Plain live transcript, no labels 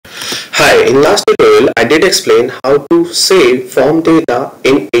Hi, in last tutorial I did explain how to save form data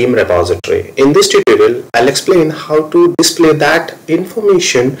in AIM repository. In this tutorial I'll explain how to display that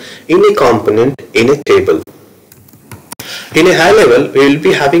information in a component in a table. In a high level we will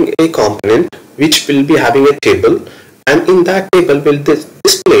be having a component which will be having a table, and in that table will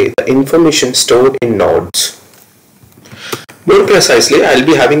display the information stored in nodes. More precisely, I'll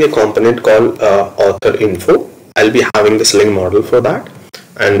be having a component called author info. I'll be having the Sling model for that,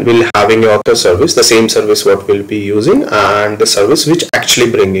 and we'll having a author service, the same service what we'll be using, and the service which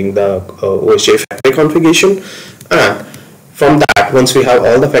actually bringing the osgi factory configuration. And from that, once we have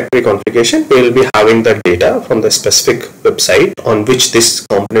all the factory configuration, we will be having the data from the specific website on which this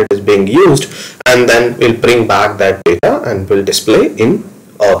component is being used, and then we'll bring back that data and will display in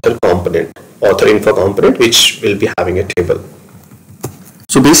author component, author info component, which will be having a table.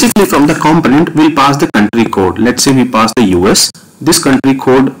 So basically from the component we'll pass the country code. Let's say we pass the US. This country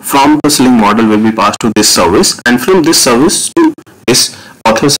code from the Sling model will be passed to this service, and from this service to this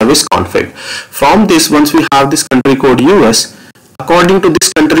author service config. From this, once we have this country code US, according to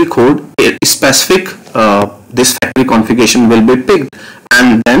this country code, a specific this factory configuration will be picked,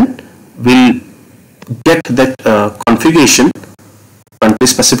 and then we'll get that configuration, country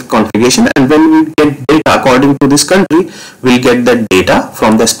specific configuration, and when we get data according to this country, we'll get that data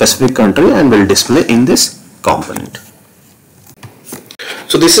from the specific country and will display in this component.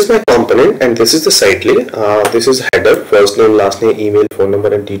 So this is my component, and this is the sitely. This is header, first name, last name, email, phone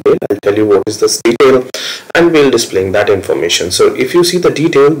number, and detail. I'll tell you what is this detail, and we'll displaying that information. So if you see the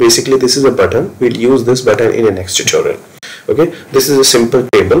detail, basically this is a button. We'll use this button in the next tutorial. Okay, this is a simple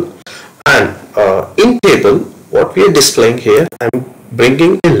table, and in table, what we are displaying here, I'm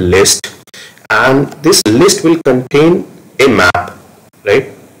bringing a list, and this list will contain a map, right?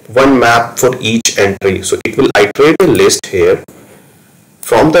 One map for each entry. So it will iterate a list here.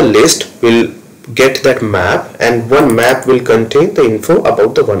 From the list we'll get that map, and one map will contain the info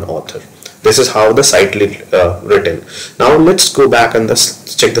about the one author. This is how the site written. Now let's go back and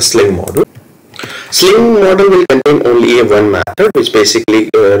check the Sling model. Sling model will contain only a one method, which basically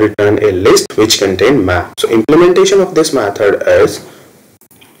return a list which contain map. So implementation of this method is,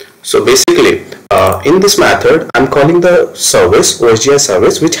 so basically in this method I'm calling the service, osgi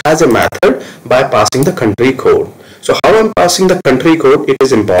service, which has a method by passing the country code. So how I'm passing the country code, it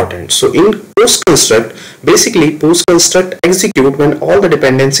is important. So in post construct, basically post construct execute when all the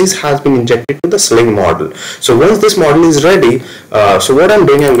dependencies has been injected to the Sling model. So once this model is ready, so what I'm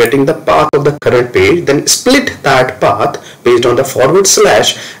doing, I'm getting the path of the current page, then split that path based on the forward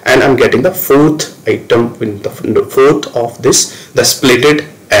slash, and I'm getting the fourth item in the fourth of this, the splitted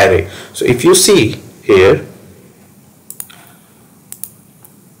array. So if you see here,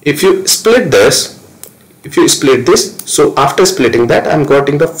 if you split this, so after splitting that, I'm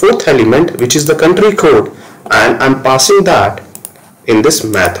getting the fourth element, which is the country code, and I'm passing that in this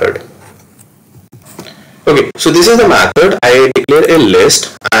method. Okay, so this is the method. I declare a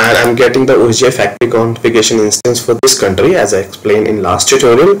list, and I'm getting the osgi factory configuration instance for this country, as I explained in last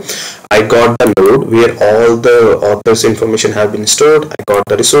tutorial. I got the node where all the authors information have been stored. I got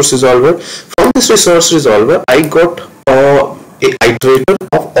the resource resolver. From this resource resolver, I got a iterator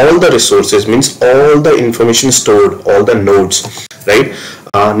of all the resources, means all the information stored, all the nodes, right?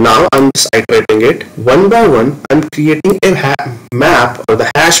 Now I'm just iterating it one by one. I'm creating a map, or the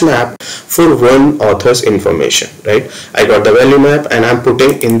hash map, for one author's information, right? I got the value map, and I'm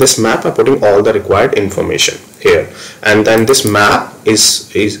putting in this map, I'm putting all the required information here, and then this map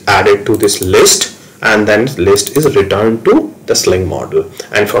is added to this list, and then list is returned to the Sling model,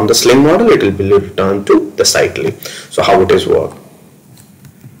 and from the Sling model it will be returned to the sitely. So how it is work?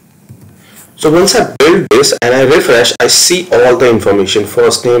 So once I build this and I refresh, I see all the information,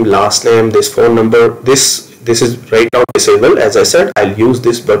 first name, last name, this phone number. This is right now disabled. As I said, I'll use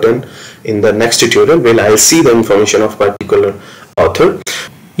this button in the next tutorial where I'll see the information of particular author.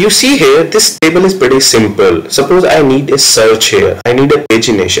 You see here, this table is pretty simple. Suppose I need a search here, I need a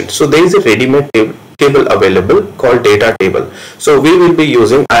pagination. So there is a ready-made table available called data table. So we will be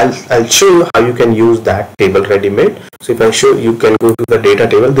using, I'll show you how you can use that table ready-made. So if I show, you can go to the data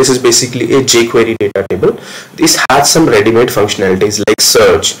table. This is basically a jQuery data table. This has some ready-made functionalities like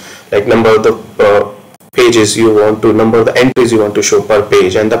search, like number of the pages you want to, number of the entries you want to show per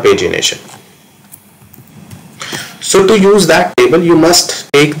page, and the pagination. So to use that table, you must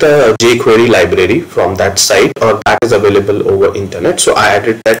take the jQuery library from that site, or that is available over internet. So I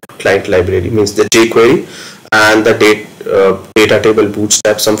added that client library, means the jQuery, and the data table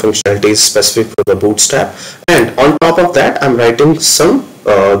bootstrap, some functionalities specific for the bootstrap, and on top of that I'm writing some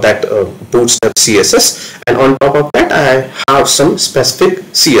bootstrap CSS, and on top of that I have some specific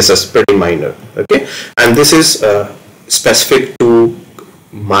CSS, pretty minor. Okay, and this is specific to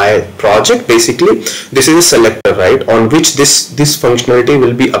my project. Basically this is a selector, right, on which this functionality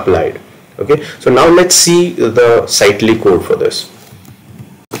will be applied. Okay, so now let's see the Sightly code for this.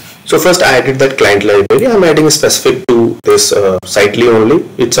 So first I added that client library. I'm adding specific to this Sightly only.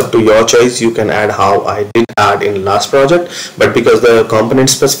 It's up to your choice. You can add how I did add in last project, but because the component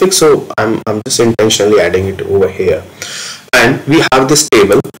specific, so I'm just intentionally adding it over here. And we have this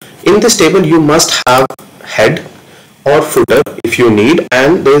table. In this table you must have head or footer if you need,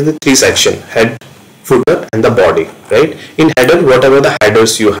 and there is the three section: head, footer and the body, right? In header, whatever the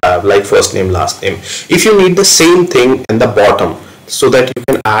headers you have, like first name, last name. If you need the same thing in the bottom, so that you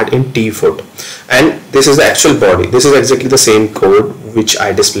can add in tfoot, and this is the actual body. This is exactly the same code which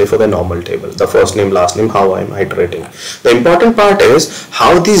I display for the normal table, the first name, last name, how I'm iterating. The important part is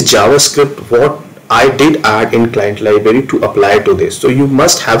how this JavaScript, what I did add in client library to apply to this. So you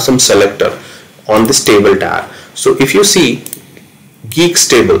must have some selector on this table tag. So if you see geeks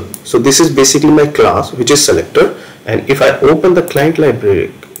table, so this is basically my class which is selector, and if I open the client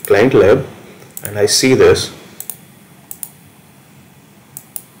library, client lab, and I see this,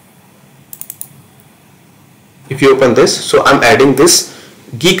 if you open this, so I'm adding this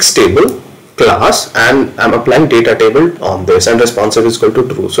geeks table class and I'm applying data table on this, and responsive is equal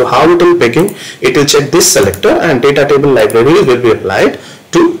to true. So how it will picking, it will check this selector and data table library will be applied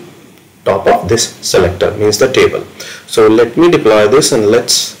to top of this selector, means the table. So let me deploy this and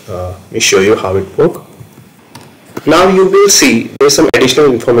let's me show you how it works. Now you will see there's some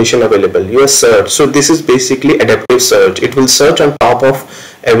additional information available. Your search, so this is basically adaptive search. It will search on top of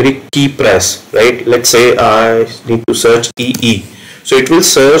every key press, right? Let's say I need to search EE, so it will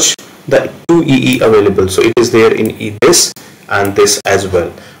search the two EE available, so it is there in this and this as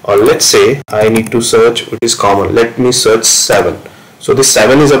well. Or let's say I need to search what is common, let me search 7, so this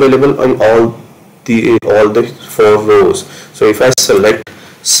 7 is available on all the 4 rows. So if I select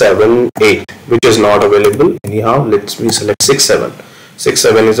 7, 8, which is not available anyhow, let me select 6, 7. 6,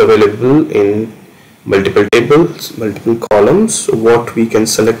 7 is available in multiple tables, multiple columns. So what we can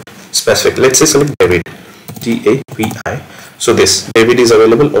select specific, let's say select David, DAVI. So this David is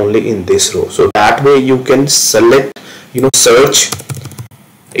available only in this row. So that way you can select, search.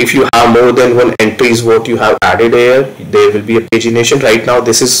 If you have more than one entries what you have added here, there will be a pagination. Right now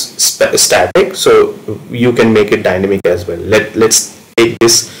this is static, so you can make it dynamic as well. Let's take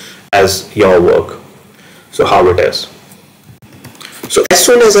this as your work. So how it is. So as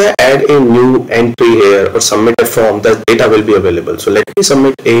soon as I add a new entry here or submit a form, the data will be available. So let me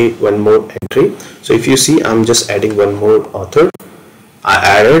submit one more entry. So if you see, I'm just adding one more author. I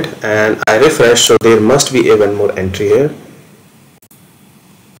added and I refresh, so there must be one more entry here.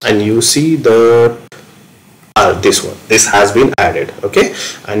 And you see the this one, this has been added. Okay,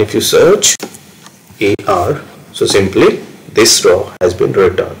 and if you search AR, so simply this row has been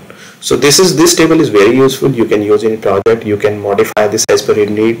returned. So this table is very useful. You can use in project. You can modify this as per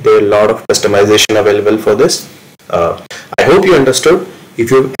your need. There are a lot of customization available for this. I hope you understood. If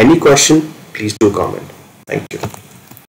you have any question, please do comment. Thank you.